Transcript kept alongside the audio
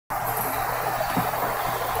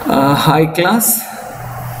Hi class.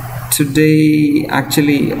 Today,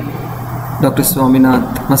 actually, Dr.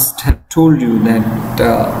 Swaminath must have told you that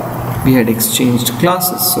we had exchanged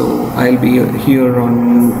classes. So I'll be here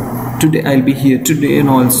on today. I'll be here today and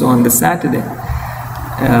also on the Saturday.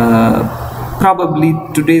 Probably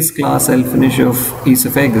today's class I'll finish off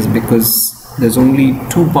esophagus because there's only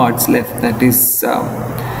two parts left. That is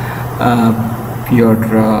your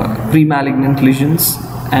pre-malignant lesions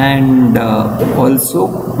and also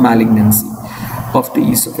malignancy of the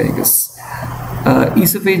esophagus.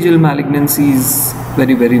 Esophageal malignancy is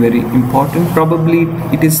very, very, very important. Probably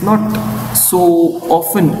it is not so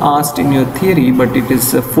often asked in your theory, but it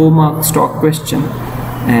is a 4-mark stock question.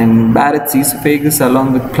 And Barrett's esophagus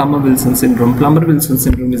along with Plummer-Wilson syndrome. Plummer-Wilson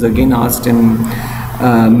syndrome is again asked in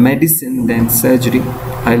medicine than surgery.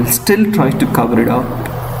 I'll still try to cover it up.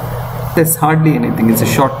 There's hardly anything. It's a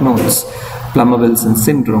short notes. Plummer-Wilson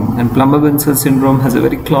syndrome, and Plummer-Wilson syndrome has a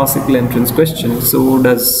very classical entrance question. So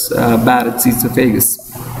does Barrett's esophagus.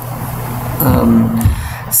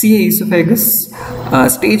 CA esophagus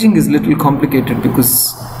staging is little complicated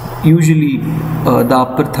because usually the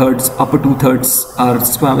upper 2/3 are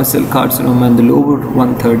squamous cell carcinoma and the lower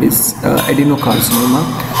 1/3 is adenocarcinoma.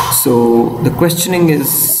 So the questioning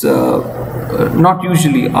is not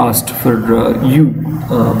usually asked for you,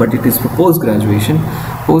 but it is for post-graduation.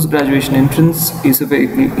 Post-graduation entrance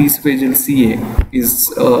esophageal CA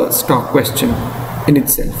is a stock question in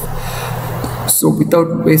itself. So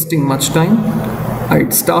without wasting much time,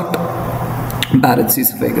 I'd start Barrett's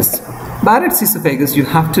esophagus. Barrett's esophagus, you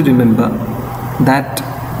have to remember that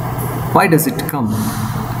why does it come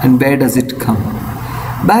and where does it come?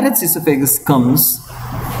 Barrett's esophagus comes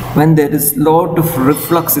when there is lot of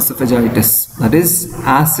reflux esophagitis, that is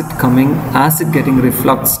acid getting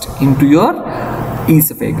refluxed into your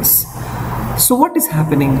esophagus. So what is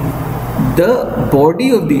happening? The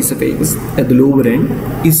body of the esophagus at the lower end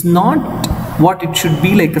is not what it should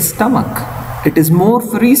be, like a stomach. It is more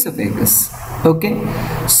for esophagus. Okay,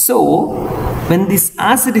 so when this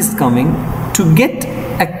acid is coming, to get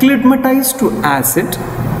acclimatized to acid,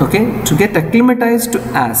 the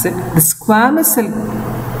squamous cell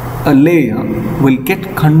layer will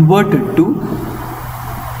get converted to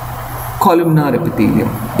columnar epithelium.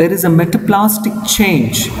 There is a metaplastic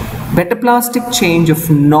change of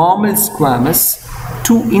normal squamous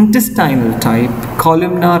to intestinal type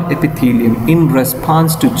columnar epithelium in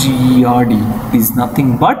response to GERD is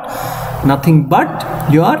nothing but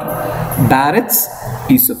your Barrett's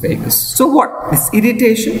esophagus. So what? This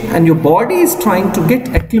irritation, and your body is trying to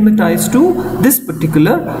get acclimatized to this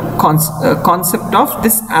particular concept of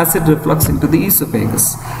this acid reflux into the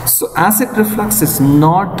esophagus. So acid reflux is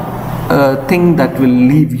not a thing that will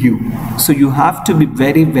leave you. So you have to be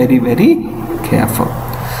very, very, very careful.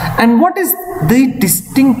 And what is the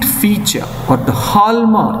distinct feature or the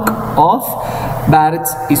hallmark of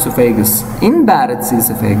Barrett's esophagus? In Barrett's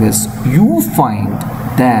esophagus, you find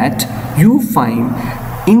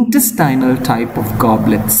intestinal type of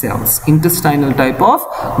goblet cells.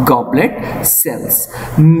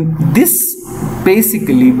 This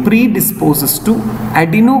basically predisposes to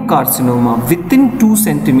adenocarcinoma within 2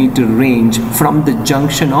 centimeter range from the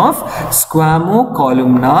junction of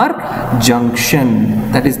squamocolumnar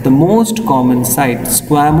junction. That is the most common site,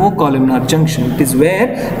 squamocolumnar junction. It is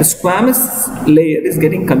where the squamous layer is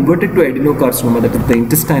getting converted to adenocarcinoma, that is the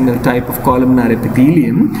intestinal type of columnar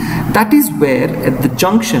epithelium. That is where at the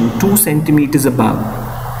junction 2 centimeters above,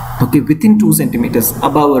 within 2 centimeters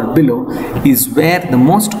above or below, is where the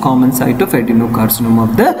most common site of adenocarcinoma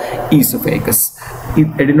of the esophagus.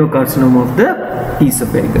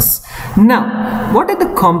 Now, what are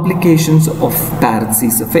the complications of Barrett's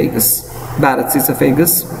esophagus? Barrett's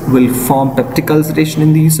esophagus will form peptic ulceration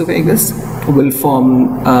in the esophagus, will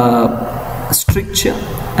form stricture,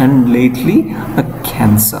 and lately a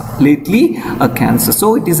cancer.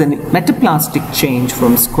 So it is a metaplastic change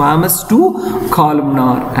from squamous to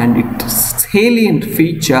columnar, and its salient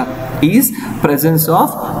feature is presence of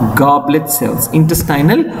goblet cells,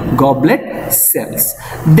 intestinal goblet cells.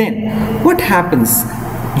 Then what happens?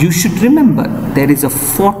 You should remember there is a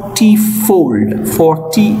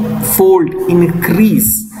 40-fold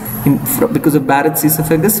increase because of Barrett's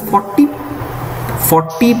esophagus. 40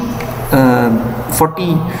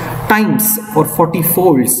 times or 40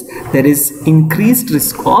 folds there is increased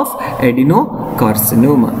risk of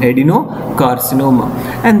adenocarcinoma.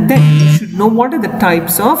 And then you should know what are the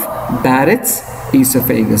types of Barrett's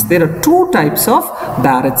esophagus. There are two types of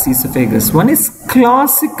Barrett's esophagus. One is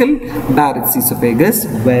classical Barrett's esophagus,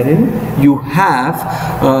 wherein you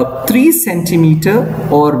have 3 centimeter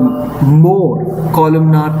or more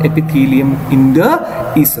columnar epithelium in the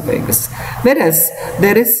esophagus, whereas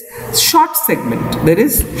there is short segment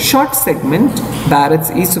Barrett's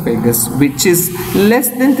esophagus, which is less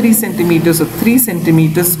than 3 centimeters or 3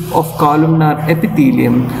 centimeters of columnar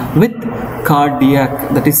epithelium with cardiac,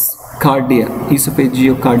 that is cardia,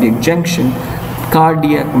 esophageocardiac junction,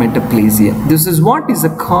 cardiac metaplasia. This is what is a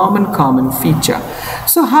common feature.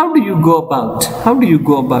 So how do you go about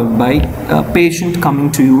by a patient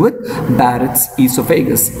coming to you with Barrett's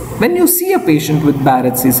esophagus? When you see a patient with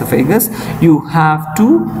Barrett's esophagus, you have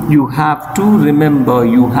to remember,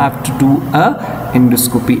 you have to do a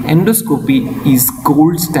endoscopy. Endoscopy is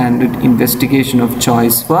gold standard investigation of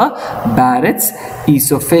choice for Barrett's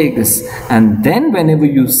esophagus. And then whenever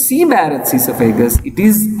you see Barrett's esophagus, it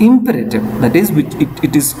is imperative, that is,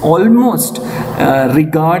 it is almost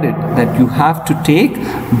regarded that you have to take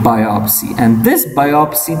biopsy. And this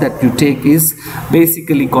biopsy that you take is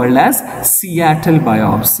basically called as Seattle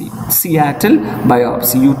biopsy. Seattle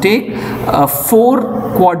biopsy. You take 4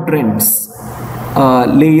 quadrants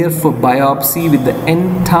layer for biopsy with the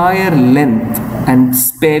entire length and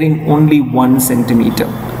sparing only 1 centimeter,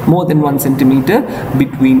 more than 1 centimeter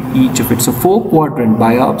between each of it. So 4 quadrant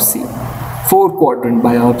biopsy.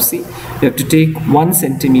 You have to take 1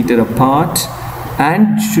 centimeter apart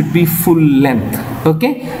and should be full length.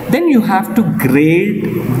 Okay, then you have to grade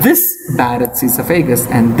this Barrett's esophagus,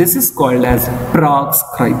 and this is called as Prox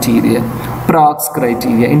criteria.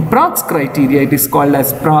 In Prox criteria, it is called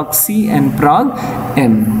as Prog C and Prog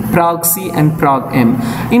M.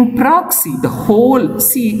 In Prog C, the whole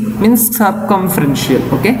C means circumferential.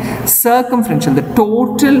 Okay, circumferential, the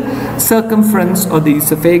total circumference of the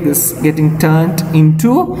esophagus getting turned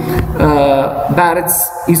into Barrett's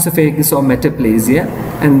esophagus or metaplasia.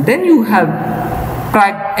 And then you have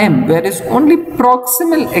Prog M, whereas only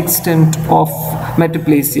proximal extent of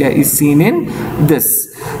metaplasia is seen in this.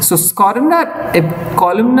 So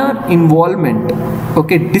columnar involvement,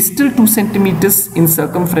 okay, distal 2 centimeters in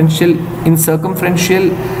circumferential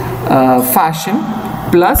fashion,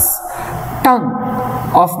 plus tongue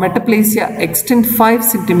of metaplasia extend 5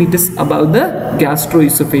 centimeters above the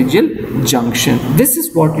gastroesophageal junction. This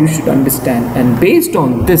is what you should understand, and based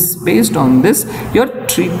on this your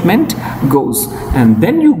treatment goes. And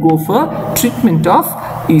then you go for treatment of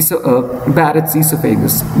Barrett's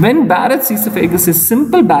esophagus. When Barrett's esophagus is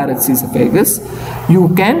simple Barrett's esophagus, you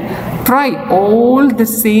can try all the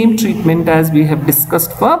same treatment as we have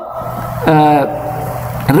discussed for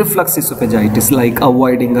reflux esophagitis, like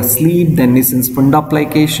avoiding a sleep, then Nissen's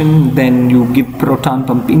fundoplication, then you give proton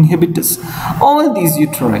pump inhibitors. All these you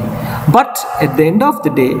try. But at the end of the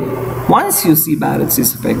day, once you see Barrett's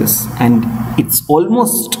esophagus and it's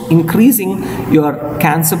almost increasing your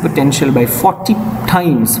cancer potential by 40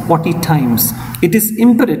 times, it is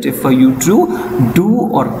imperative for you to do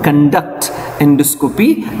or conduct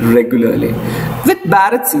endoscopy regularly. With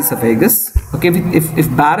Barrett's esophagus, okay, if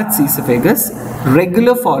Barrett's esophagus,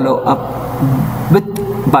 regular follow-up with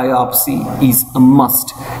biopsy is a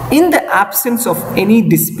must. In the absence of any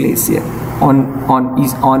dysplasia on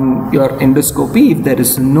your endoscopy, if there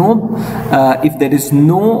is no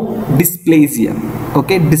dysplasia,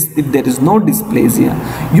 okay, if there is no dysplasia,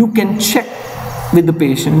 you can check with the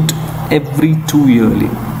patient every 2 yearly.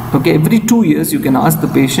 Okay, every 2 years you can ask the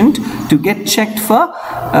patient to get checked for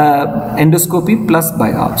endoscopy plus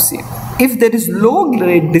biopsy. If there is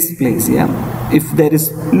low-grade dysplasia,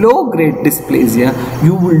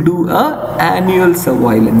 you will do a annual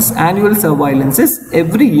surveillance. Annual surveillance is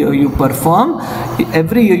every year you perform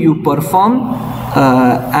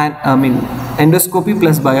endoscopy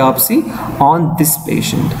plus biopsy on this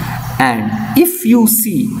patient. And if you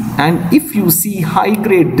see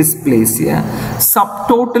high-grade dysplasia,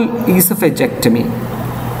 subtotal esophagectomy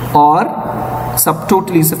or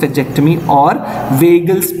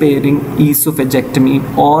vagal sparing esophagectomy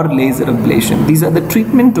or laser ablation. These are the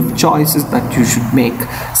treatment of choices that you should make.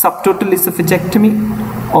 Subtotal esophagectomy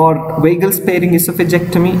or vagal sparing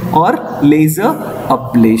esophagectomy or laser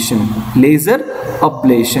ablation.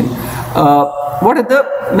 What are the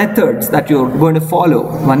methods that you're going to follow?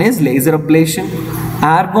 One is laser ablation,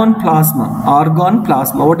 Argon plasma. Argon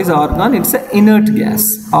plasma. What is argon? It's an inert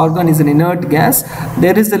gas. Argon is an inert gas.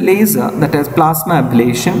 There is a laser that has plasma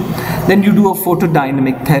ablation. Then you do a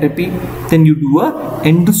photodynamic therapy. Then you do a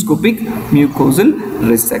endoscopic mucosal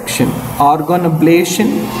resection. Argon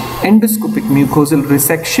ablation, endoscopic mucosal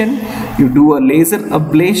resection. You do a laser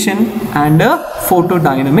ablation and a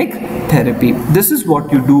photodynamic therapy. This is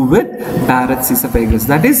what you do with Barrett's esophagus.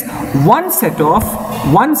 That is one set of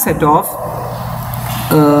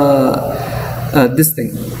this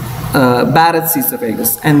thing, Barrett's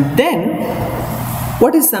esophagus. And then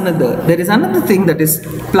what is another? There is another thing, that is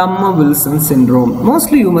Plummer-Wilson syndrome.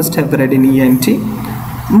 Mostly you must have read in ENT.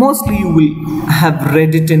 Mostly you will have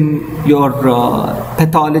read it in your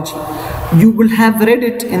pathology. You will have read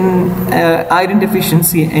it in iron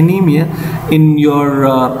deficiency anemia in your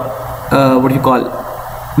what do you call,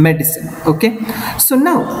 medicine. Okay, so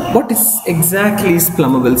now what is exactly is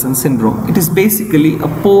Plummer-Wilson syndrome? It is basically a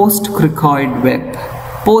post-cricoid web.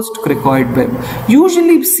 Post-cricoid web,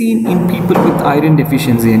 usually seen in people with iron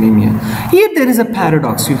deficiency anemia. Here there is a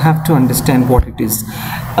paradox. You have to understand what it is.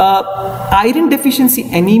 Iron deficiency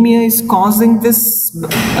anemia is causing this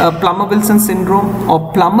Plummer-Wilson syndrome,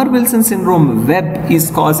 or Plummer-Wilson syndrome web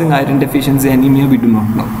is causing iron deficiency anemia. We do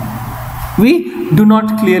not know. We do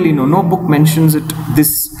not clearly know. No book mentions it.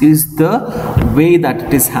 This is the way that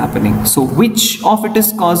it is happening. So which of it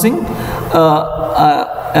is causing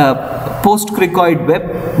post-cricoid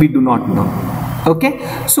web, we do not know. Okay,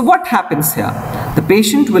 so what happens here? The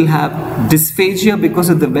patient will have dysphagia because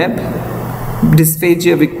of the web.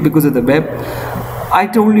 Dysphagia because of the web. I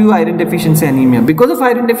told you iron deficiency anemia. Because of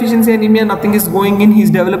iron deficiency anemia, nothing is going in.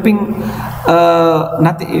 He's developing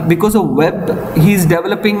nothing because of web. He's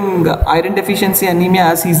developing iron deficiency anemia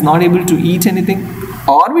as he's not able to eat anything.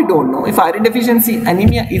 Or we don't know if iron deficiency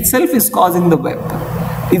anemia itself is causing the web.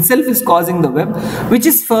 Which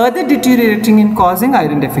is further deteriorating and causing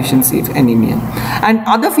iron deficiency anemia. And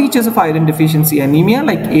other features of iron deficiency anemia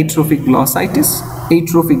like atrophic glossitis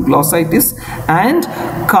and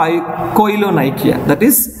koilonychia, that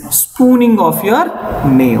is spooning of your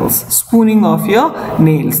nails.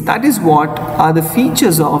 That is what are the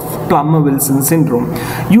features of Plummer-Wilson syndrome.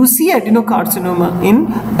 You see adenocarcinoma in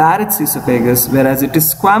Barrett's esophagus, whereas it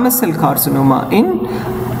is squamous cell carcinoma in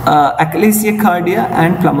achalasia cardia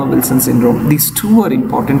and Plummer-Wilson syndrome. These two are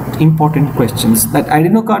important questions. That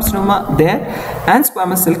adenocarcinoma there and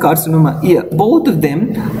squamous cell carcinoma here, both of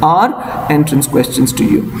them are entrance questions to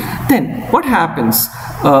you. Then what happens?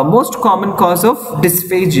 Most common cause of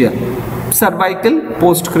dysphagia, cervical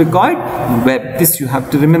post-cricoid web. This you have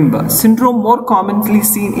to remember. Syndrome more commonly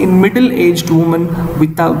seen in middle-aged women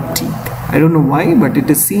without teeth. I don't know why, but it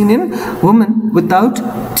is seen in women without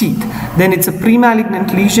teeth. Then it's a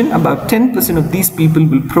pre-malignant lesion. About 10% of these people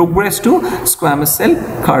will progress to squamous cell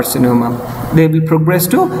carcinoma. They will progress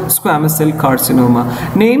to squamous cell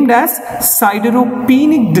carcinoma, named as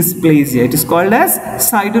sideropenic dysplasia. It is called as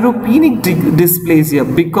sideropenic dysplasia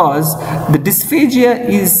because the dysphagia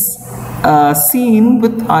is seen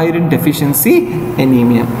with iron deficiency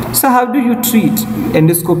anemia. So how do you treat?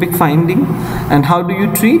 Endoscopic finding. And how do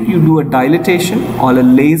you treat? You do a dilatation or a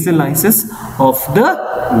laser lysis of the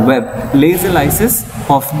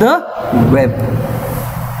web.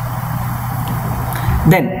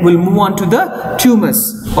 Then we'll move on to the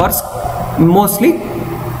tumors, or mostly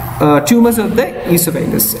tumors of the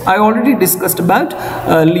esophagus. I already discussed about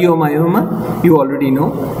leiomyoma, you already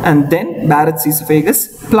know, and then Barrett's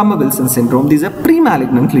esophagus, Plummer-Wilson syndrome. These are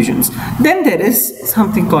pre-malignant lesions. Then there is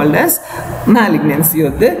something called as malignancy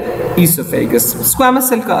of the esophagus.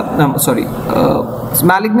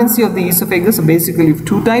 Malignancy of the esophagus are basically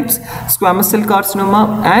two types: squamous cell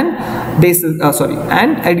carcinoma and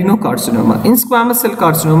adenocarcinoma. In squamous cell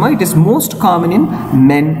carcinoma, it is most common in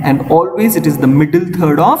men, and always it is the middle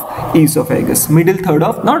third of esophagus.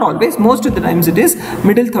 Not always, most of the times it is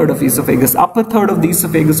middle third of esophagus. Upper third of the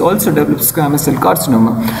esophagus also develops squamous cell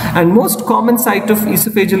carcinoma. And most common site of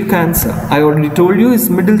esophageal cancer, I already told you, is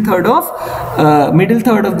middle third of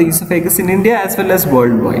the esophagus in India as well as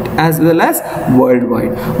worldwide.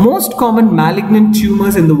 Most common malignant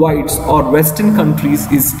tumors in the whites or western countries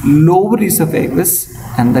is lower esophagus,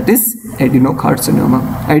 and that is adenocarcinoma.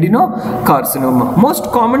 Most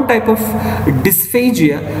common type of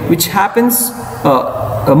dysphagia which happens,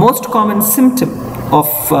 most common symptom of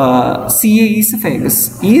CA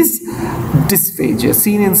esophagus is dysphagia,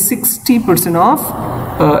 seen in 60% of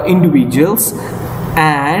individuals,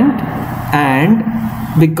 and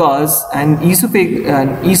because an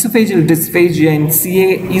esophageal dysphagia in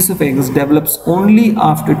CA esophagus develops only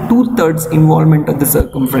after 2/3 involvement of the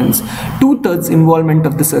circumference. 2/3 involvement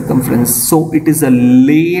of the circumference. So it is a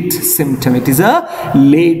late symptom. It is a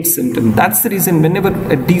late symptom. That's the reason whenever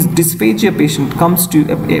a dysphagia patient comes to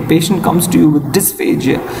you with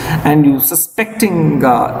dysphagia and you suspecting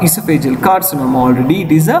esophageal carcinoma already,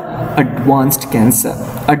 it is a advanced cancer.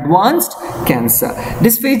 Advanced cancer.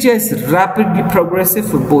 Dysphagia is rapidly progressive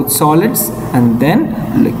for both solids and then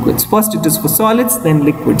liquids. First it is for solids, then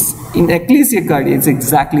liquids. In ecclesia cardia, it's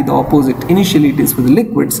exactly the opposite. Initially it is for the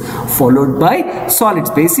liquids, followed by solids.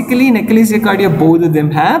 Basically in ecclesia cardia, both of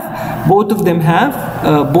them have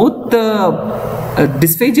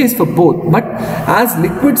dysphagia is for both, but as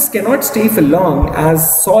liquids cannot stay for long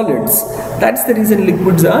as solids, that's the reason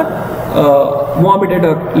liquids are vomited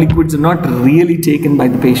or liquids are not really taken by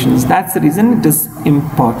the patients. That's the reason it is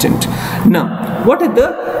important. Now, what are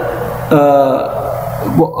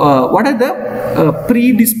the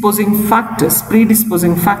predisposing factors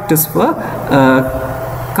for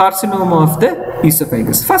carcinoma of the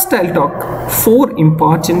esophagus? First, I'll talk 4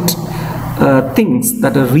 important things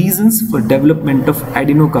that are reasons for development of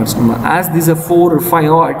adenocarcinoma. As these are 4 or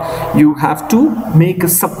 5 odd, you have to make a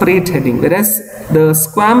separate heading, whereas the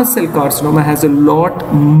squamous cell carcinoma has a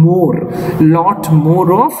lot more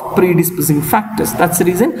of predisposing factors. That's the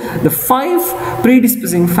reason the 5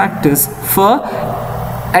 predisposing factors for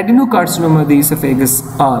adenocarcinoma of the esophagus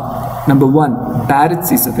are: number 1,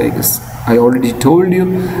 Barrett's esophagus. I already told you.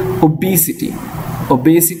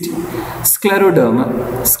 Obesity, scleroderma,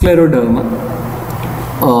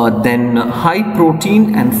 then high protein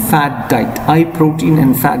and fat diet.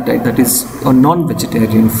 That is a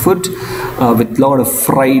non-vegetarian food with lot of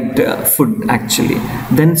fried food actually.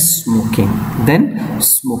 Then smoking.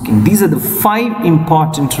 These are the 5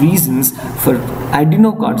 important reasons for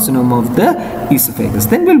adenocarcinoma of the esophagus.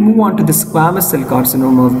 Then we'll move on to the squamous cell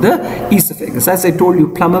carcinoma of the esophagus. As I told you,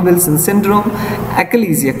 Plummer-Wilson syndrome,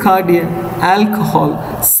 ecclesia cardia, alcohol,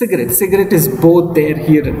 cigarette is both there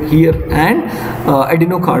here and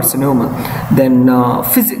adenocarcinoma. Then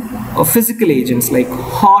physical agents like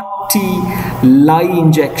hot tea, lye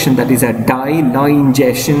injection, that is a dye, lye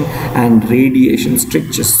injection, and radiation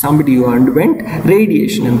strictures. Somebody who underwent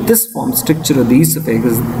radiation and this form stricture of the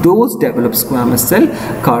esophagus, those develop squamous cell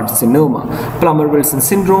carcinoma. Plummer-Wilson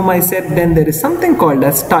syndrome, I said. Then there is something called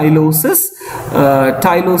as Tylosis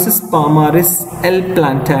palmaris L.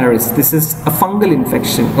 plantaris. This is a fungal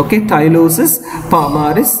infection. Okay, Tylosis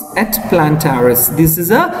palmaris et plantaris. This is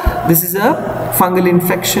a fungal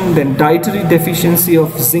infection. Then dietary deficiency of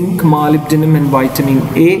zinc, molybdenum, and vitamin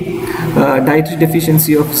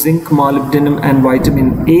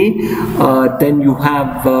A. Then you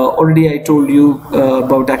have already I told you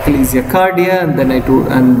about ecclesia cardia, and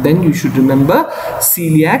then you should remember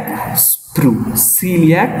celiac sprue.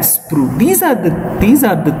 These are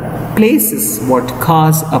the places what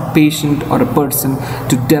cause a patient or a person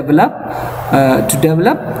to develop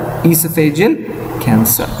esophageal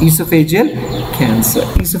cancer.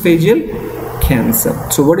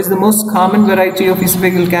 So what is the most common variety of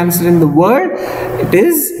esophageal cancer in the world? It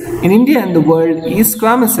is, in India and the world, is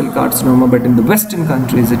squamous cell carcinoma, but in the Western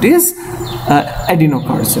countries it is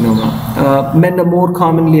adenocarcinoma. Men are more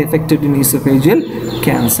commonly affected in esophageal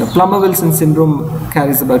cancer. Plummer-Wilson syndrome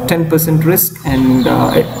carries about 10% risk, and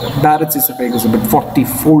Barrett's esophagus about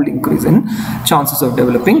 40-fold increase in chances of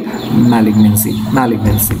developing malignancy.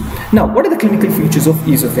 Now, what are the clinical features of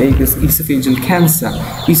esophageal cancer?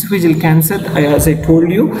 Esophageal cancer, as I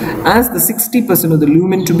told you, as the 60% of the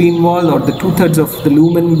lumen to be involved, or the 2/3 of the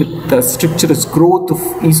lumen with the stricturous growth of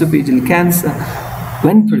esophageal cancer,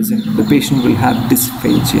 when present, the patient will have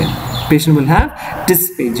dysphagia.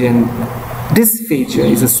 And dysphagia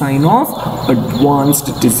is a sign of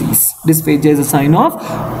advanced disease. Dysphagia is a sign of,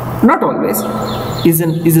 not always, is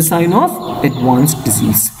a sign of advanced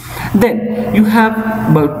disease. Then you have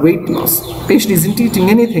about weight loss. Patient isn't eating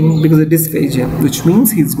anything because of dysphagia, which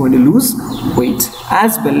means he's going to lose weight,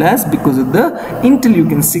 as well as because of the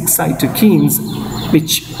interleukin-6 cytokines,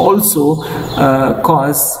 which also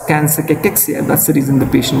cause cancer cachexia. That's the reason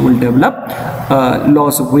the patient will develop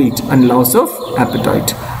loss of weight and loss of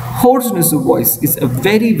appetite. Hoarseness of voice is a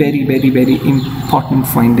very important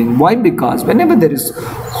finding. Why? Because whenever there is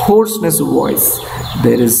hoarseness of voice,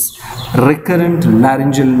 there is recurrent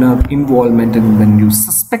laryngeal nerve involvement, and when you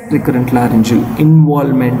suspect recurrent laryngeal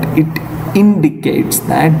involvement, it indicates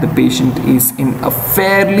that the patient is in a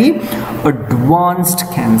fairly advanced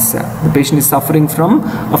cancer. The patient is suffering from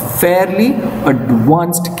a fairly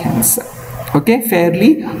advanced cancer. Okay,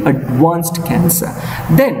 fairly advanced cancer.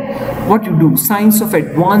 Then what you do, signs of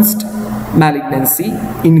advanced malignancy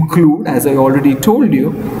include, as I already told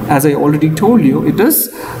you, it is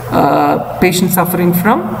patient suffering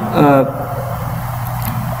from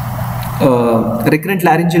recurrent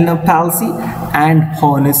laryngeal nerve palsy and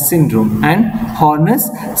Horner's syndrome.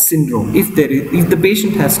 If the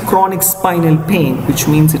patient has chronic spinal pain, which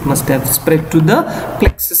means it must have spread to the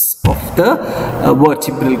plexus of the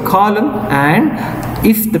vertebral column, and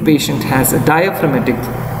if the patient has a diaphragmatic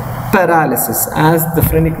paralysis, as the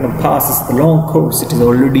phrenic nerve passes the long course, it is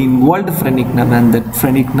already involved the phrenic nerve, and that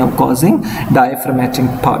phrenic nerve causing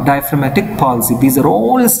diaphragmatic palsy. These are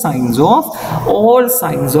all signs of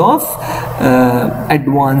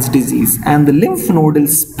advanced disease. And the lymph nodal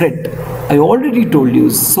spread, I already told you,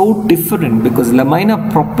 is so different because lamina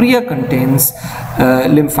propria contains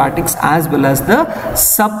lymphatics as well as the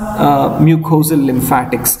submucosal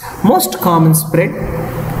lymphatics. Most common spread,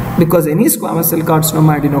 because any squamous cell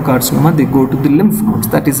carcinoma, adenocarcinoma, they go to the lymph nodes.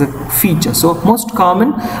 That is a feature. So most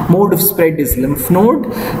common mode of spread is lymph node.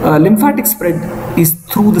 Lymphatic spread is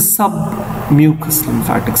through the submucous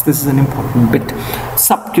lymphatics. This is an important bit.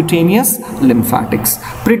 Subcutaneous lymphatics.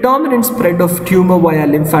 Predominant spread of tumor via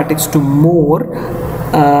lymphatics to more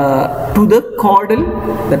to the caudal,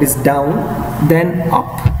 that is down, then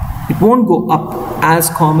up. It won't go up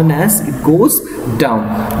as common as it goes down,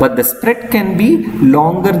 but the spread can be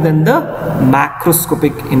longer than the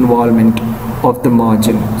macroscopic involvement of the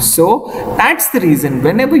margin. So that's the reason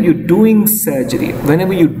whenever you're doing surgery,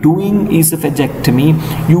 whenever you're doing esophagectomy,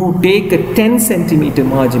 you take a 10 centimeter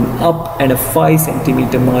margin up and a 5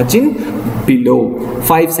 centimeter margin below.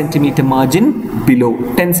 5 centimeter margin below,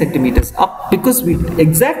 10 centimeters up, because we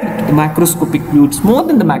exactly to the macroscopic view, it's more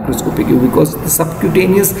than the macroscopic view, because the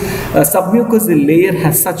subcutaneous submucosal layer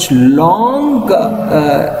has such long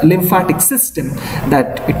lymphatic system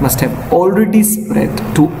that it must have already spread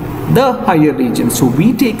to the higher region. So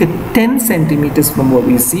we take a 10 centimeters from what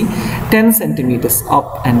we see, 10 centimeters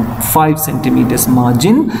up and 5 centimeters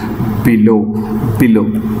margin below.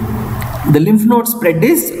 The lymph node spread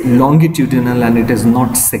is longitudinal and it is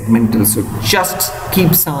not segmental, so just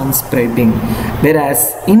keeps on spreading.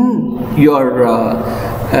 Whereas in your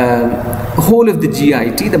whole of the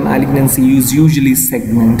GIT, the malignancy is usually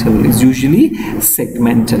segmental.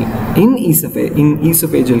 In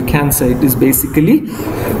esophageal cancer, it is basically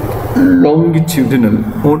longitudinal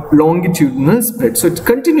spread, so it's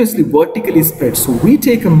continuously vertically spread. So we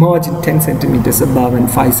take a margin 10 centimeters above and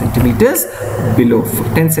 5 centimeters below,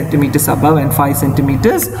 10 centimeters above and 5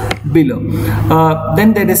 centimeters below.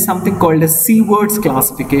 Then there is something called a Sievert's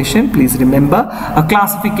classification. Please remember, a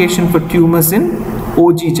classification for tumors in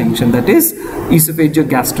OG junction, that is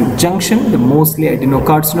esophageogastric junction, the mostly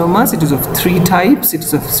adenocarcinomas. It is of three types.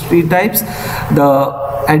 The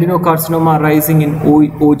adenocarcinoma arising in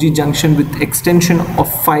OG junction with extension of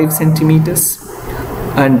 5 centimeters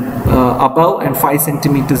and above and 5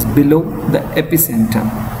 centimeters below the epicenter,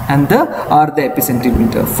 and the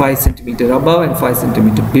epicenter, 5 centimeter above and 5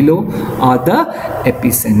 centimeter below are the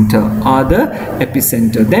epicenter.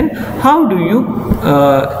 Then how do you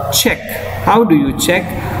check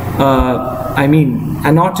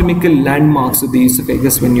anatomical landmarks of the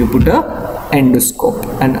esophagus when you put a endoscope?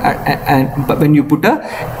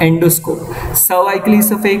 Cervical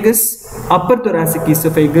esophagus, upper thoracic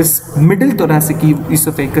esophagus, middle thoracic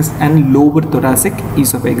esophagus, and lower thoracic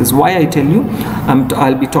esophagus. Why I tell you,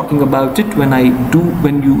 I'll be talking about it when I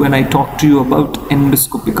talk to you about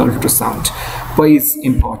endoscopic ultrasound. Why is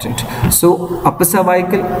important? So upper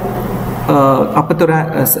cervical,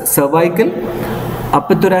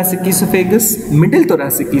 upper thoracic esophagus, middle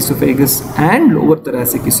thoracic esophagus, and lower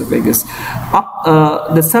thoracic esophagus.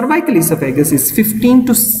 The cervical esophagus is 15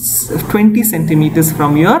 to 20 centimeters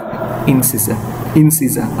from your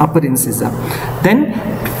upper incisor. Then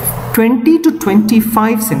 20 to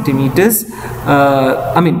 25 centimeters,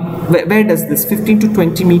 where does this 15 to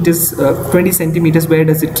 20 centimeters, where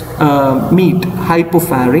does it meet?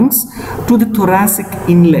 Hypopharynx to the thoracic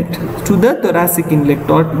inlet,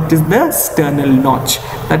 or it is the sternal notch.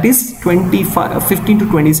 That is 15 to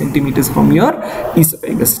 20 centimeters from your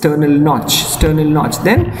esophagus, sternal notch.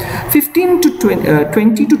 Then 15 to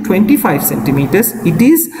 20 to 25 centimeters, it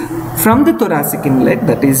is from the thoracic inlet,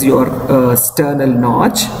 that is your sternal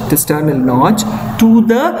notch, to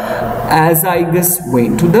the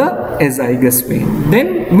azygous vein.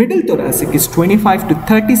 Then middle thoracic is 25 to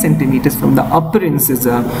 30 centimeters from the upper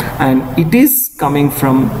incisor, and it is coming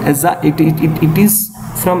from azygous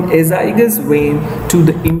vein to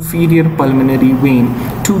the inferior pulmonary vein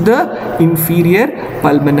to to the inferior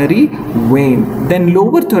pulmonary vein. Then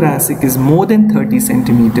lower thoracic is more than 30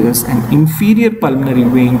 centimeters and inferior pulmonary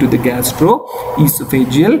vein to the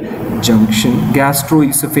gastroesophageal junction.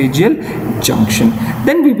 Gastroesophageal junction.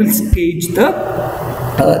 Then we will stage the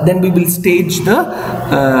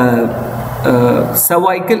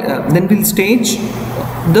cervical. Then we'll stage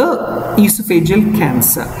the esophageal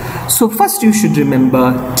cancer. So first you should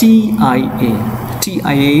remember TIA.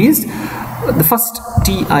 TIA is the first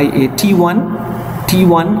TIA,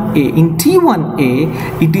 T1A. In T1A,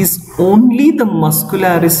 it is only the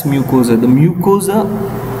muscularis mucosa, the mucosa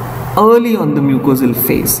early on the mucosal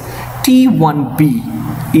phase. T1B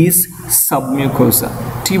is submucosa.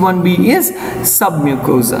 T1B is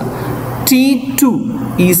submucosa. T2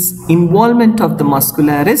 is involvement of the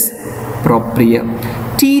muscularis propria.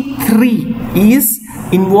 T3 is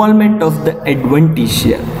involvement of the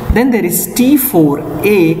adventitia. Then there is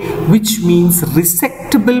T4A, which means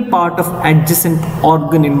resectable part of adjacent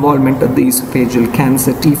organ involvement of the esophageal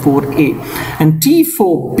cancer, T4A. And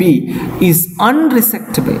T4B is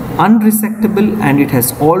unresectable, and it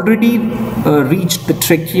has already reached the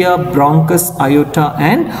trachea, bronchus, aorta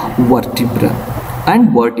and vertebra.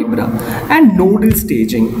 And nodal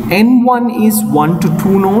staging. N1 is 1 to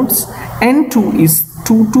 2 nodes, N2 is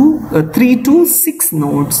 3 to 6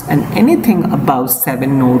 nodes, and anything above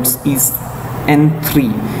 7 nodes is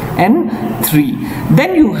N3.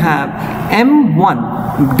 Then you have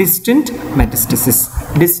M1, distant metastasis.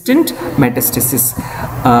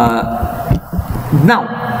 Now,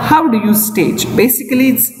 how do you stage? Basically,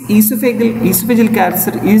 it's esophageal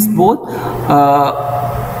cancer is both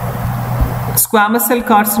squamous cell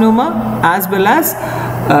carcinoma as well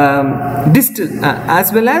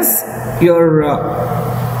as your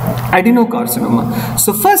adenocarcinoma.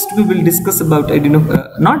 So first we will discuss about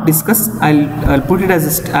I'll put it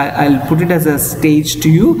as a stage to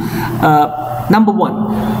you. Number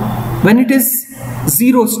 1, when it is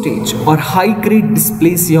 0 stage or high grade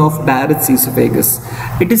dysplasia of Barrett's esophagus,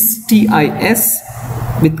 it is TIS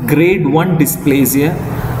with grade 1 dysplasia.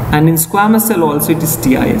 And in squamous cell also it is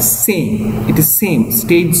TIS, same,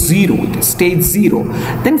 stage 0, it is stage 0.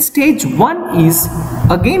 Then stage 1 is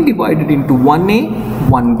again divided into 1A,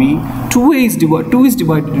 1B, 2 is divided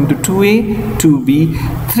into 2A, 2B,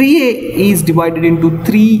 3A is divided into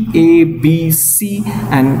 3A, B, C,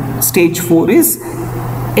 and stage 4 is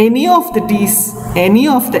any of the T's, any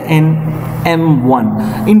of the N,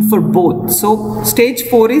 M1 in for both. So stage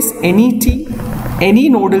 4 is any T, any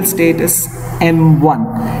nodal status,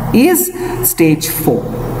 M1 is stage 4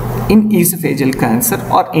 in esophageal cancer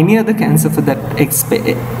or any other cancer for that.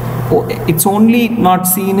 It's only not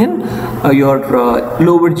seen in your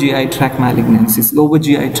lower GI tract malignancies.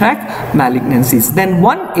 Then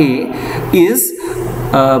 1A is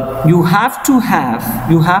you have to have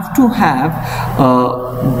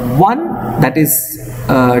one, that is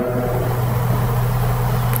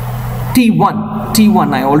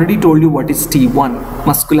T1. I already told you what is T1.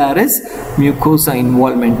 Muscularis mucosa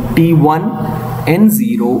involvement. T1,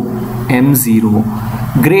 N0, M0.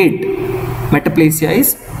 Grade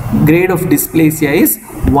of dysplasia is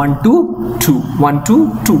 1 to 2.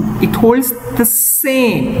 It holds the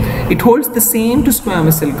same to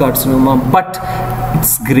squamous cell carcinoma, but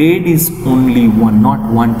its grade is only 1,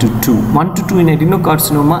 not 1 to 2. 1 to 2 in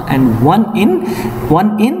adenocarcinoma and 1 in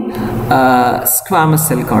squamous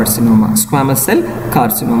cell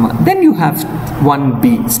carcinoma. Then you have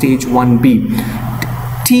 1B, stage 1B.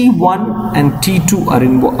 T1 and T2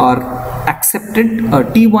 are accepted.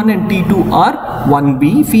 T1 and T2 are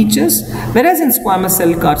 1B features, whereas in squamous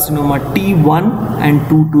cell carcinoma T1 and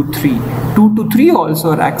 2 to 3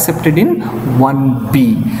 also are accepted in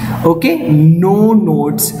 1B. Okay, no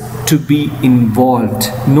nodes to be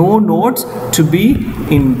involved.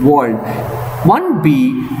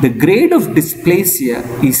 1B, the grade of dysplasia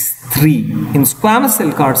is 3. In squamous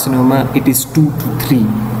cell carcinoma, it is 2 to 3.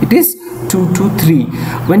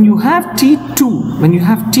 When you have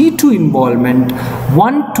T2 involvement,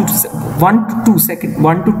 1 to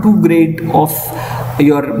 2 grade of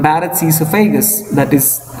your Barrett's esophagus, that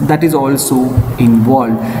is also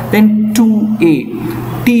involved. Then 2A,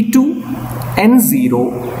 T2,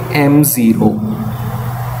 N0, M0,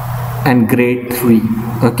 and grade 3.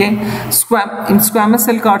 Okay, in squamous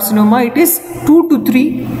cell carcinoma it is 2 to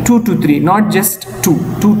 3, not just 2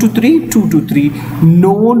 to 3.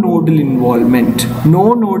 No nodal involvement.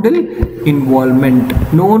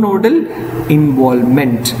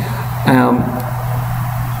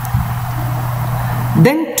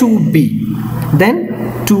 Then 2B,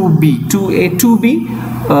 2A, 2B,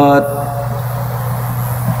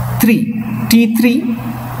 3, T3,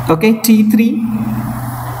 okay, T3,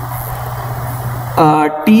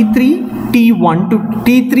 T3, T1 to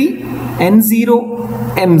T3, N0,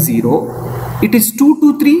 M0. It is 2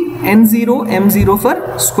 to 3, N0, M0 for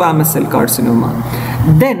squamous cell carcinoma.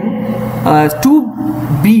 Then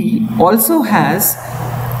 2B also has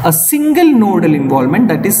a single nodal involvement,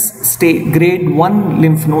 that is grade 1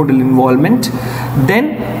 lymph nodal involvement.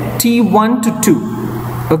 Then T1 to 2.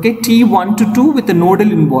 Okay, T1 to 2 with a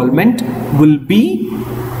nodal involvement will be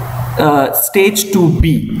stage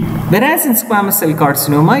 2B. Whereas in squamous cell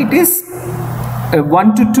carcinoma, it is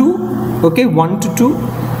 1 to 2. Okay, 1 to 2.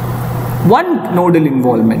 One nodal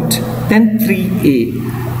involvement. Then 3A.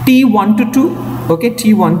 T1 to 2. Okay,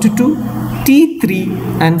 T1 to 2. T3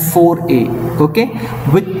 and 4A. Okay,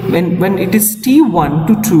 when it is T1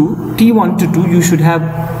 to 2, you should have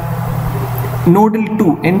nodal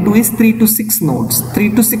 2. N2 is 3 to 6 nodes.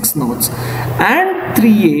 And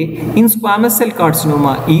 3A in squamous cell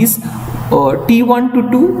carcinoma is T1 to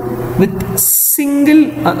 2 with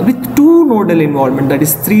with 2 nodal involvement, that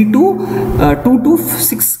is 3 to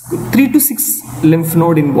 6 lymph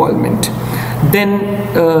node involvement. Then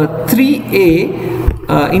 3A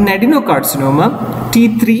in adenocarcinoma,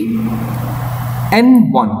 T3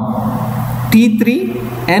 N1,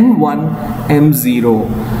 M0.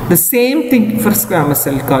 The same thing for squamous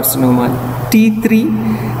cell carcinoma, T3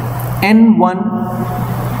 N1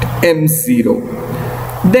 M0.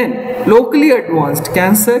 Then locally advanced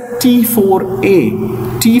cancer, T4A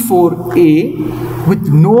with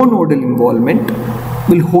no nodal involvement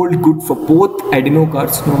will hold good for both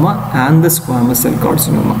adenocarcinoma and the squamous cell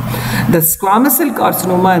carcinoma. The squamous cell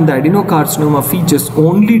carcinoma and the adenocarcinoma features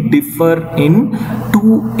only differ in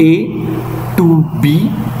 2A, 2B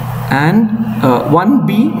and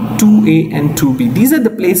 1B, 2A and 2B. These are the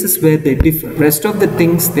places where they differ. Rest of the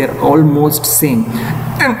things, they're almost same.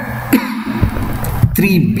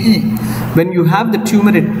 3B, when you have the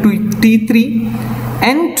tumor at T3,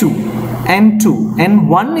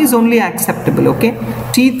 N1 is only acceptable. Okay,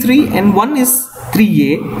 T3 N1 is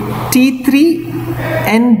 3A, T3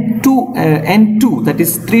 N2, that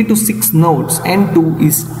is 3 to 6 nodes, N2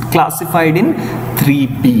 is classified in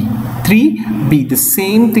 3B. The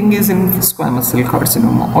same thing is in squamous cell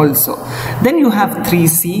carcinoma also. Then you have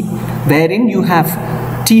 3C, wherein you have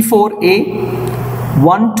T4A,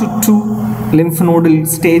 1 to 2 lymph nodal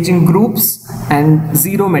staging groups and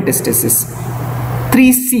 0 metastasis.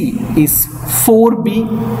 3C is 4B,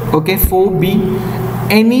 okay, 4B,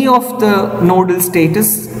 any of the nodal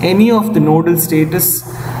status,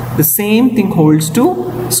 the same thing holds to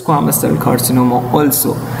squamous cell carcinoma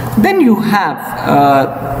also. Then you have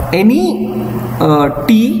any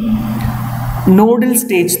T nodal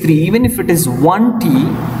stage 3, even if it is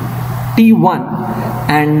 1T, T1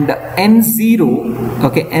 and N0,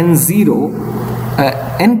 okay,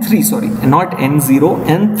 N3, sorry, not N0,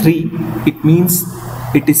 N3, it means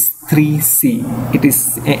it is 3C. It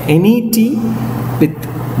is any T with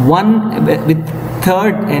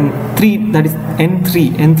third and 3, that is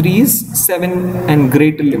N3. N3 is 7 and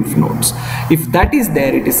greater lymph nodes. If that is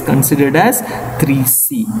there, it is considered as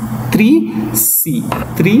 3C.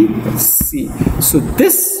 So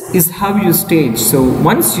this is how you stage. So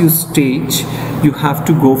once you stage, you have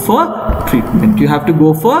to go for treatment.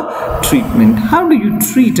 How do you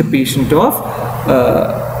treat a patient of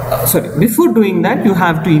before doing that, you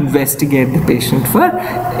have to investigate the patient for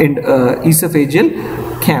esophageal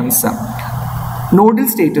cancer. Nodal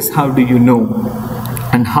status, how do you know?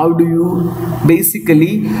 And how do you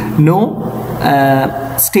basically know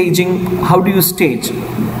staging? How do you stage?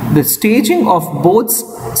 The staging of both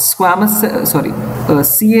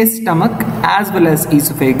CA stomach as well as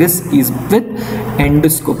esophagus is with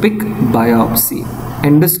endoscopic biopsy.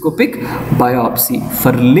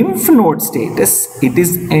 For lymph node status, it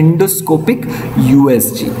is endoscopic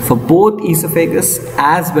USG for both esophagus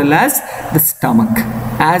as well as the stomach.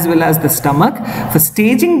 For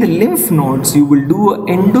staging the lymph nodes, you will do an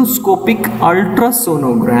endoscopic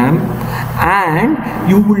ultrasonogram and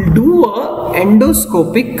you will do a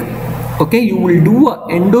endoscopic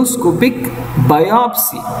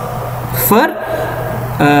biopsy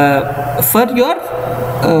for your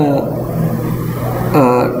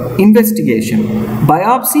investigation.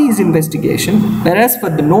 Biopsy is investigation, whereas for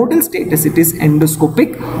the nodal status it is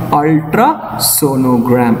endoscopic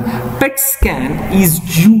ultrasonogram. PET scan is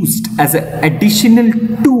used as an additional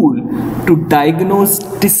tool to diagnose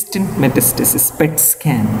distant metastasis. PET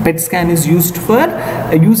scan is used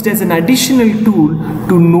as an additional tool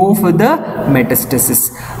to know for the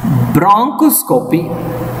metastasis. Bronchoscopy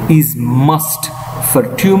is must for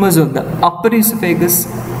tumors of the upper esophagus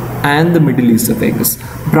and the middle esophagus.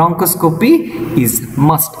 Bronchoscopy is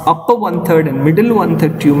must. Upper 1/3 and middle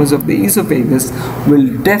 1/3 tumors of the esophagus will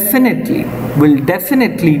definitely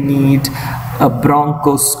need a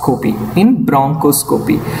bronchoscopy,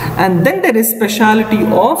 and then there is speciality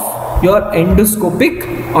of your endoscopic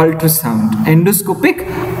ultrasound.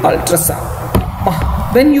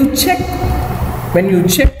 When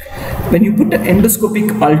you put an endoscopic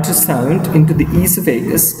ultrasound into the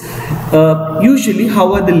esophagus, usually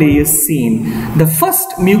how are the layers seen? The first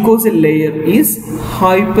mucosal layer is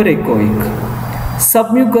hyperechoic,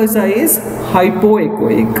 submucosa is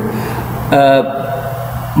hypoechoic,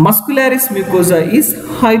 muscularis mucosa is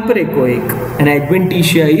hyperechoic, and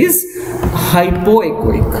adventitia is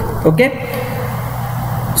hypoechoic. Okay,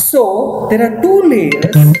 so there are two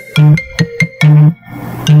layers.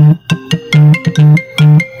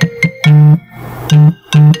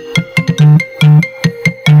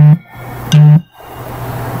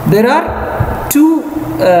 There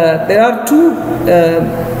are two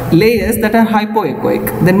layers that are hypoechoic.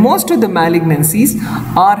 Then most of the malignancies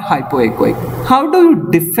are hypoechoic. How do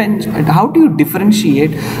you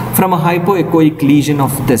differentiate from a hypoechoic lesion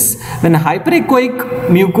of this? When a hyperechoic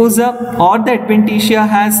mucosa or the adventitia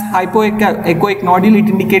has hypoechoic nodule, it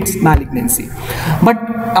indicates malignancy. But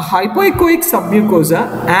a hypoechoic submucosa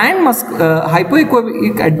and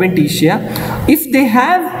hypoechoic adventitia, if they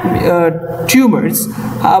have tumors,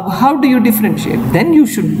 how do you differentiate? Then you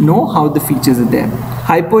should know how the features are there.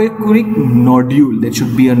 Hypoechoic nodule, there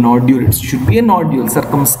should be a nodule. It should be a nodule,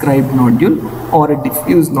 circumscribed nodule or a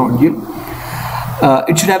diffuse nodule.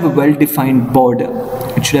 It should have a well-defined border.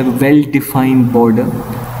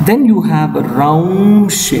 Then you have a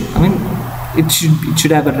round shape. It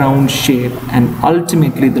should have a round shape, and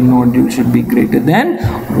ultimately the nodule should be greater than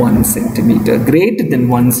 1 centimeter. Greater than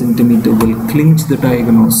 1 centimeter will clinch the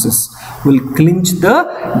diagnosis.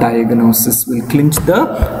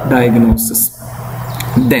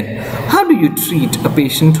 Then, how do you treat a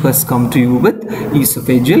patient who has come to you with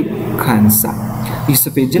esophageal cancer?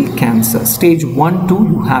 Stage 1, 2,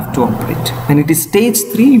 you have to operate. When it is stage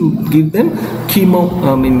 3, you give them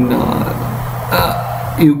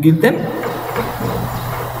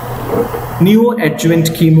neoadjuvant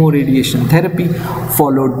chemoradiation therapy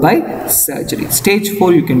followed by surgery. Stage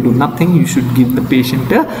 4, you can do nothing. You should give the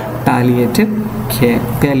patient a palliative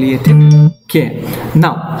care.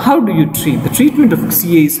 Now, how do you treat? The treatment of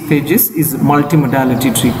CA esophagus is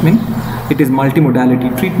multimodality treatment. It is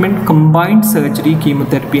multimodality treatment, combined surgery,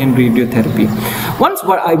 chemotherapy and radiotherapy. Once,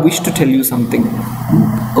 what I wish to tell you something.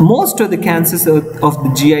 Most of the cancers of the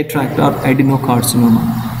GI tract are adenocarcinoma.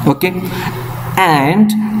 Okay,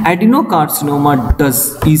 and adenocarcinoma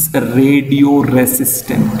is a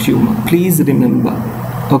radio-resistant tumor. Please remember,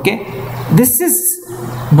 okay? This is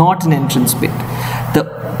not an entrance pit. The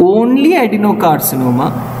only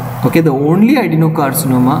adenocarcinoma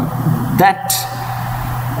that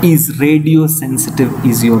is radiosensitive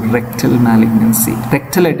is your rectal malignancy.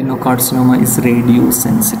 Rectal adenocarcinoma is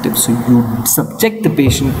radiosensitive. So you subject the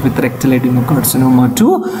patient with rectal adenocarcinoma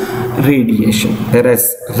to radiation.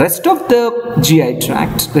 Whereas rest of the GI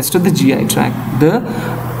tract, the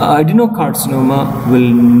adenocarcinoma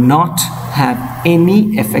will not have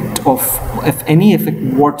any effect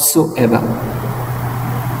whatsoever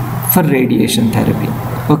for radiation therapy.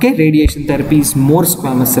 Okay, radiation therapy is more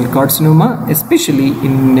squamous cell carcinoma, especially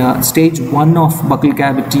in stage 1 of buccal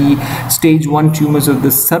cavity, stage 1 tumors of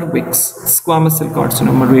the cervix. Squamous cell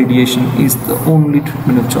carcinoma radiation is the only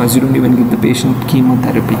treatment of choice. You don't even give the patient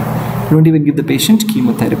chemotherapy.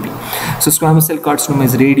 So squamous cell carcinoma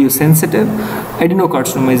is radiosensitive,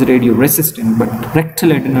 adenocarcinoma is radioresistant, but rectal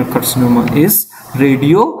adenocarcinoma is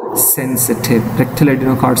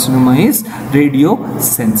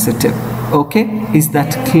radiosensitive. Okay, is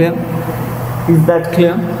that clear?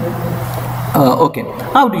 Okay,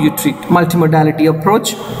 how do you treat? Multimodality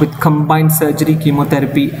approach with combined surgery,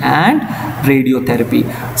 chemotherapy and radiotherapy.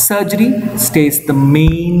 Surgery stays the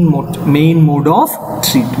main mode of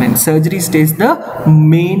treatment.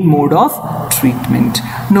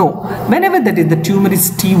 No, whenever the tumor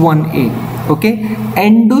is T1A, okay,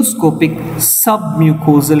 endoscopic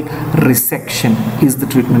submucosal resection is the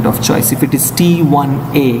treatment of choice. If it is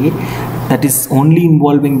T1A, that is only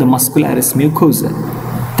involving the muscularis mucosa,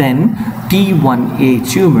 then T1A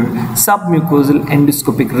tumor, submucosal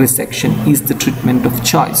endoscopic resection is the treatment of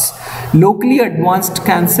choice. Locally advanced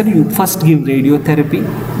cancer, you first give radiotherapy,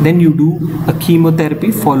 then you do a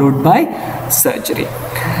chemotherapy followed by surgery.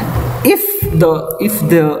 If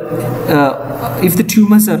the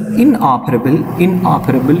tumors are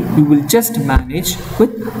inoperable, you will just manage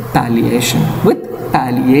with palliation.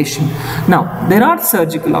 Now, there are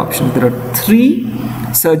surgical options. There are three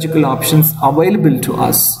surgical options available to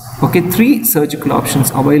us. Okay, 3 surgical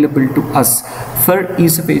options available to us for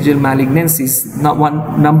esophageal malignancies.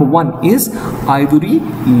 Number one is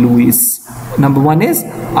Ivory-Lewis. Number one is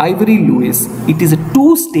Ivory-Lewis. It is a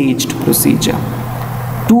 2-staged procedure.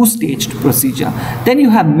 2-staged procedure. Then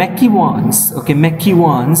you have McEwan's. Okay,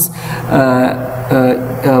 McEwan's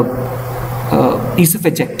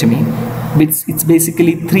esophagectomy. It's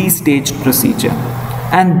basically 3-staged procedure.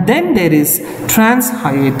 And then there is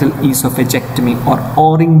transhiatal esophagectomy or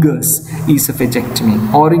Oringer's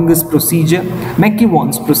esophagectomy. Oringer's procedure,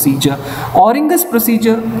 McEwan's procedure. Oringer's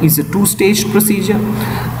procedure is a 2-stage procedure.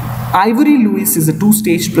 Ivory-Lewis is a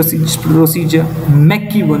 2-stage procedure.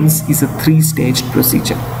 McEwan's is a 3-stage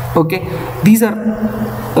procedure. Okay, these are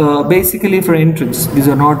basically for entrance. These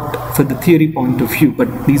are not for the theory point of view,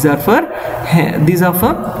 but these are for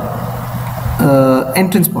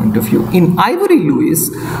entrance point of view. In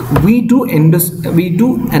Ivory-Lewis, we do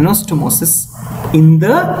anastomosis in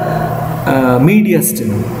the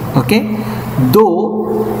mediastinum. Okay,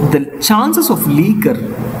 though the chances of leak are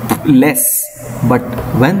less, but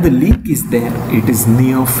when the leak is there, it is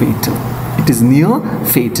near fatal. It is near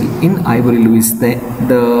fatal in Ivory-Lewis. The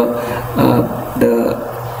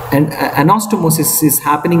anastomosis is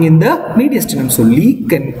happening in the mediastinum, so leak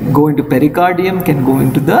can go into pericardium, can go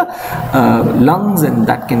into the lungs, and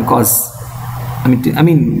that can cause, I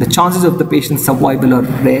mean the chances of the patient's survival are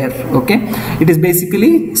rare. Okay, it is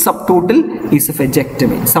basically subtotal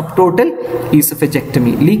esophagectomy. Subtotal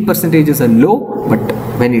esophagectomy. Leak percentages are low, but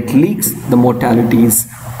when it leaks, the mortality is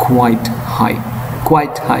quite high.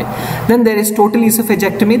 Then there is total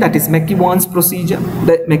esophagectomy, that is McEwan's procedure.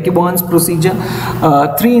 The McEwan's procedure,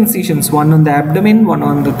 3 incisions, one on the abdomen, one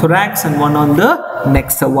on the thorax, and one on the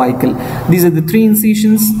neck cervical. These are the 3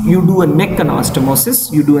 incisions. You do a neck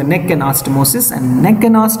anastomosis. And neck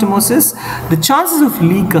anastomosis, the chances of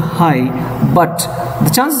leak are high, but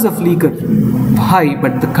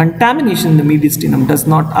the contamination in the mediastinum does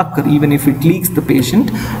not occur. Even if it leaks, the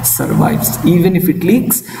patient survives.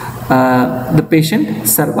 The patient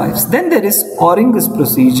survives. Then there is Oringer's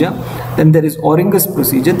procedure.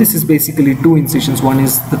 This is basically 2 incisions. One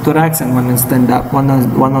is the thorax and one is one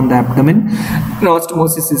on the abdomen.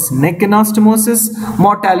 Anastomosis is neck anastomosis.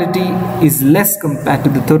 Mortality is less compared to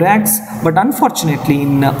the thorax, but unfortunately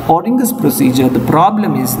in Oringer's procedure, the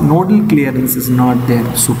problem is nodal clearance is not there.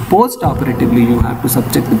 So post-operatively, you have to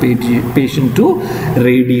subject the patient to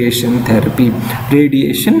radiation therapy.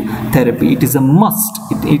 It is a must.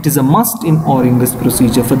 It is a must in Oringer's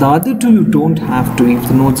procedure. For the other 2, you don't have to if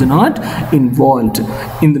the nodes are not involved.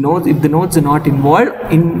 If the nodes are not involved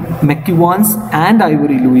in McEwan's and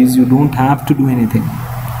Ivory-Lewis, you don't have to do anything.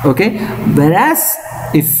 Okay, whereas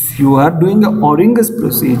if you are doing an Oringer's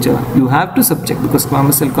procedure, you have to subject, because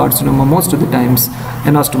squamous cell carcinoma most of the times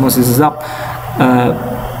anastomosis is up.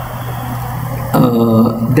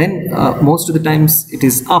 Most of the times it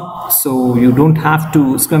is up, so you don't have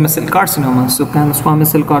to squamous cell carcinoma. So squamous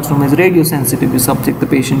cell carcinoma is radiosensitive. You subject the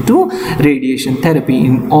patient to radiation therapy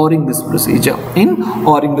in Oringer's procedure. In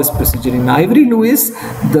Ivory-Lewis,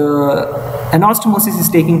 the anastomosis is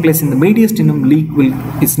taking place in the mediastinum. Leak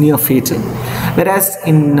is near fatal. Whereas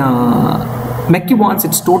in McEwan's,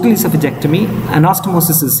 it's total esophagectomy.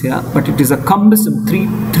 Anastomosis is here, but it is a cumbersome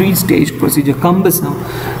 3-stage procedure. Cumbersome.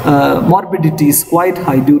 Morbidity is quite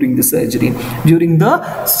high during the surgery.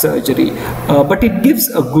 But it gives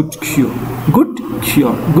a good cure.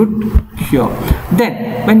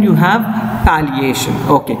 Then when you have palliation,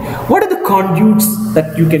 okay, what are the conduits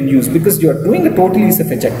that you can use? Because you are doing a total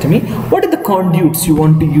esophagectomy, what are the conduits you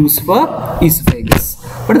want to use for esophagus?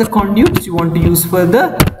 What are the conduits you want to use for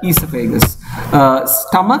the esophagus?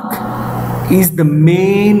 Stomach is the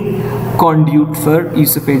main conduit for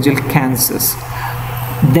esophageal cancers.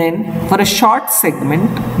 Then for a short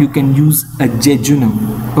segment, you can use a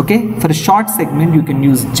jejunum. Okay, for a short segment, you can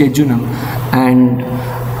use jejunum. And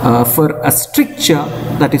for a stricture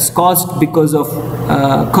that is caused because of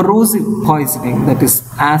corrosive poisoning, that is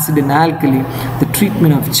acid and alkali, the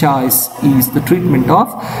treatment of choice is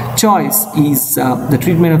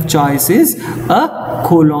a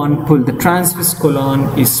colon pull. The transverse colon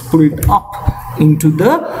is pulled up into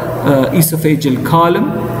the esophageal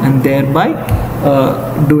column, and thereby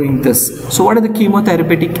doing this. So what are the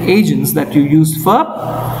chemotherapeutic agents that you use for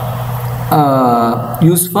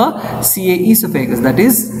CA esophagus? That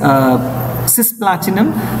is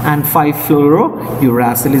cisplatinum and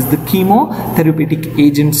 5-fluorouracil is the chemotherapeutic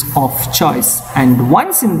agents of choice. And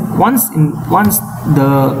once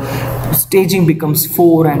the staging becomes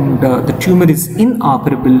 4 and the tumor is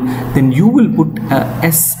inoperable, then you will put a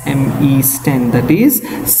SME stent, that is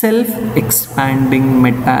self-expanding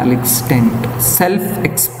metallic stent.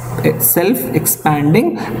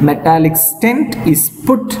 Self-expanding metallic stent is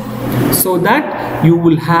put so that you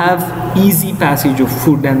will have easy passage of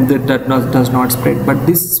food and that does not spread. But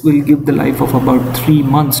this will give the life of about 3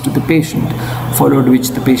 months to the patient, followed which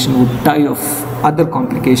the patient would die of other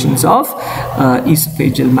complications of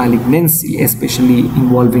esophageal malignancy, especially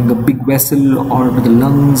involving a big vessel or the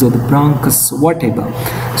lungs or the bronchus, whatever.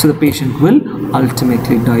 So the patient will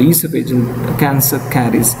ultimately die. Esophageal cancer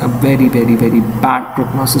carries a very, very, very bad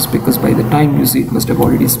prognosis, because by the time you see it must have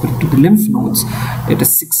already spread to the lymph nodes. It is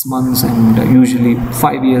 6 months, and usually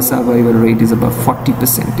 5-year survival rate is about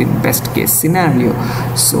 40% in best case scenario.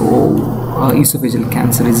 So esophageal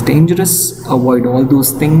cancer is dangerous. Avoid all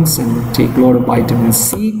those things and take a lot of vitamin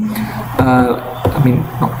C. I mean,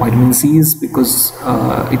 not vitamin C is because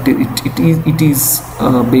it is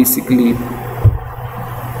basically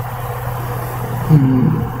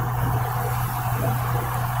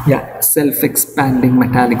self-expanding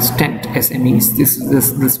metallic stent, SMEs.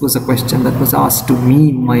 This was a question that was asked to me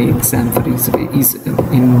in my exam for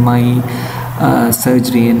in my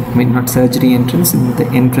surgery, and I mean not surgery entrance, in the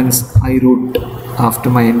entrance I wrote after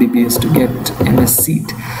my MBBS to get MS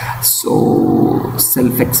seat. So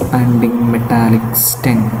self-expanding metallic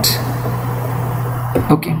stent.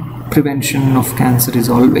 Okay, prevention of cancer is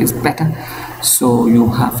always better, so you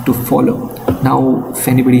have to follow. Now if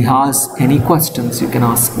anybody has any questions, you can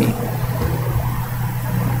ask me.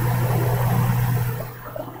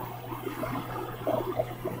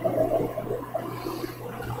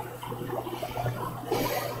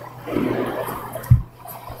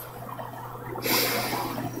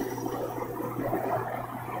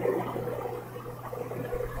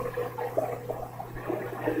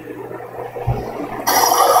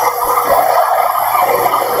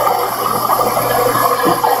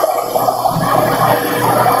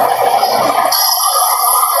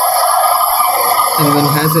 Anyone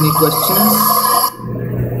has any questions?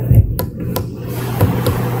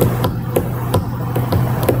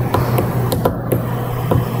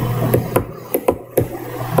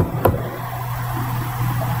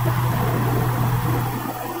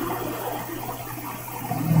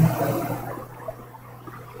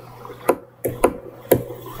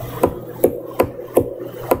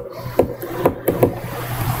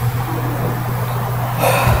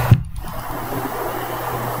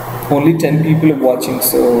 Only 10 people are watching,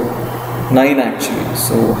 so 9 actually,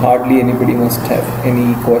 so hardly anybody must have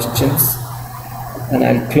any questions, and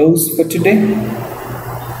I'll close for today,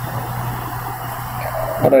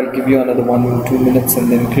 or I'll give you another 1 or 2 minutes and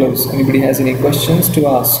then close. Anybody has any questions to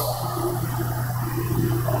ask?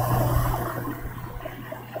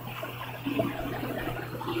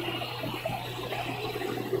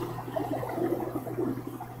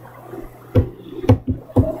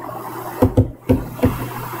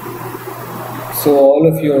 So all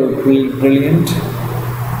of you are brilliant.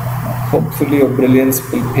 Hopefully your brilliance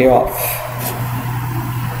will pay off.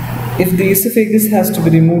 If the esophagus has to be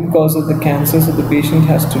removed because of the cancer, so the patient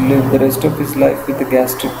has to live the rest of his life with a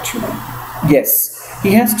gastric tube. Yes,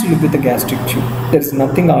 he has to live with a gastric tube. There is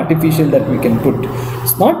nothing artificial that we can put.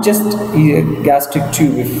 It's not just a gastric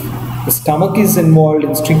tube. If the stomach is involved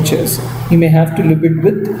in strictures, he may have to live it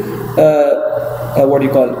with what do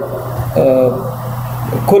you call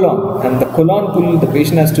colon, and the colon pool, the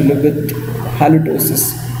patient has to live with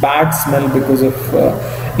halitosis, bad smell because of lower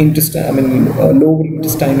intestinal,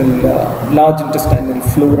 large intestinal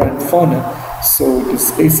flora and fauna. So it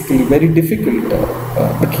is basically very difficult,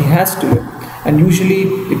 but he has to live. And usually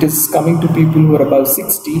it is coming to people who are above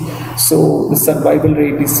 60, so the survival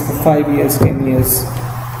rate is for 5 years, 10 years.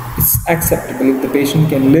 It's acceptable if the patient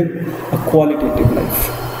can live a qualitative life.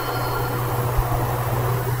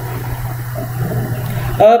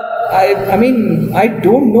 I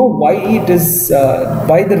don't know why it is,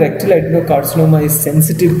 why the rectal adenocarcinoma is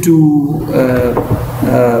sensitive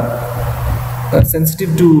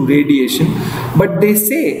to radiation, but they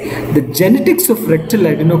say the genetics of rectal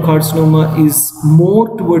adenocarcinoma is more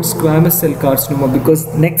towards squamous cell carcinoma, because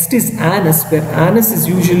next is anus, where anus is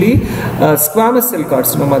usually squamous cell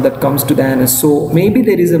carcinoma that comes to the anus. So maybe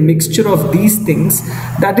there is a mixture of these things.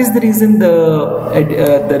 That is the reason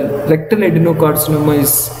the rectal adenocarcinoma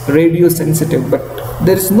is radiosensitive, but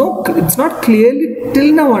there is no, it's not clearly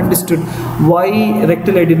till now understood why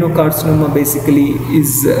rectal adenocarcinoma basically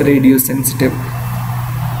is radiosensitive.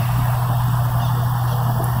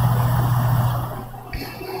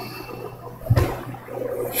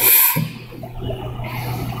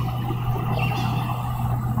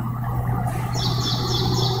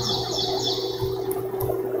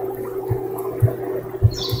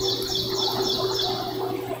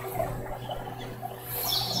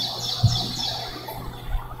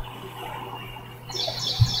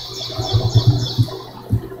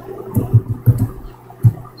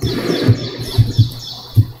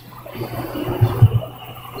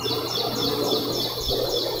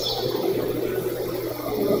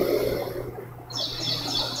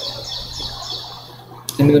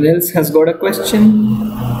 Anyone else has got a question?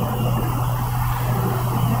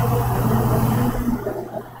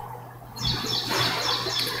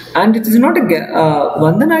 And it is not a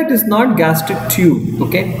Vandanite is not gastric tube,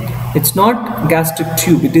 okay? It's not gastric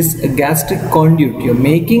tube, it is a gastric conduit. You're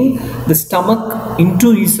making the stomach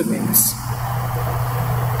into esophagus.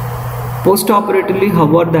 Post-operatively,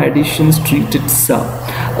 how are the adhesions treated, sir?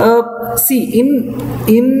 See,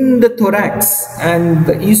 in the thorax and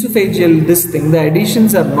the esophageal, the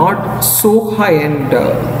adhesions are not so high,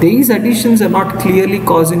 and these adhesions are not clearly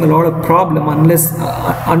causing a lot of problem, unless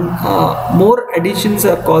more adhesions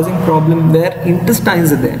are causing problem where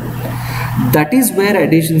intestines are there. That is where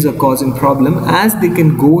adhesions are causing problem, as they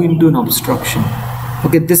can go into an obstruction.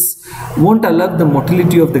 Okay, this won't allow the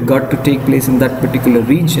motility of the gut to take place in that particular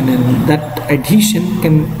region, and that adhesion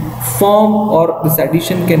can form, or this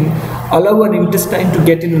adhesion can allow an intestine to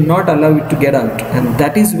get in and not allow it to get out, and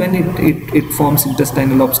that is when it forms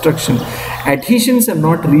intestinal obstruction. Adhesions are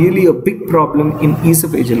not really a big problem in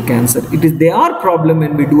esophageal cancer. They are problem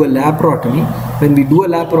when we do a laparotomy. When we do a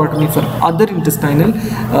laparotomy for other intestinal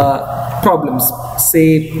problems,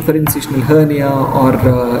 say for incisional hernia, or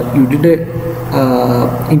you did a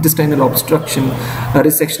intestinal obstruction, a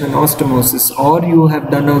resection and ostomosis, or you have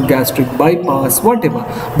done a gastric bypass, whatever.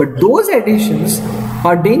 But those adhesions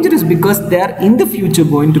are dangerous because they are in the future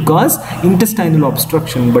going to cause intestinal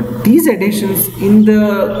obstruction. But these adhesions in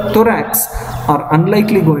the thorax are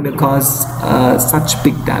unlikely going to cause such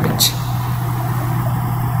big damage.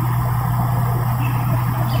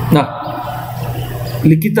 Now,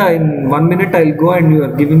 Likita, in 1 minute I'll go and you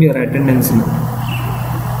are giving your attendance now.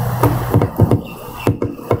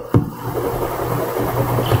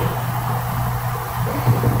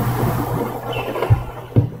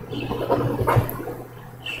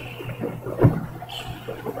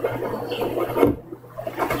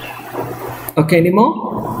 Okay, any more?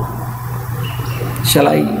 Shall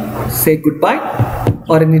I say goodbye,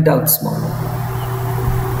 or any doubts more?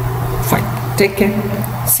 Fine. Take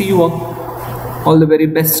care. See you all. All the very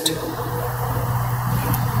best.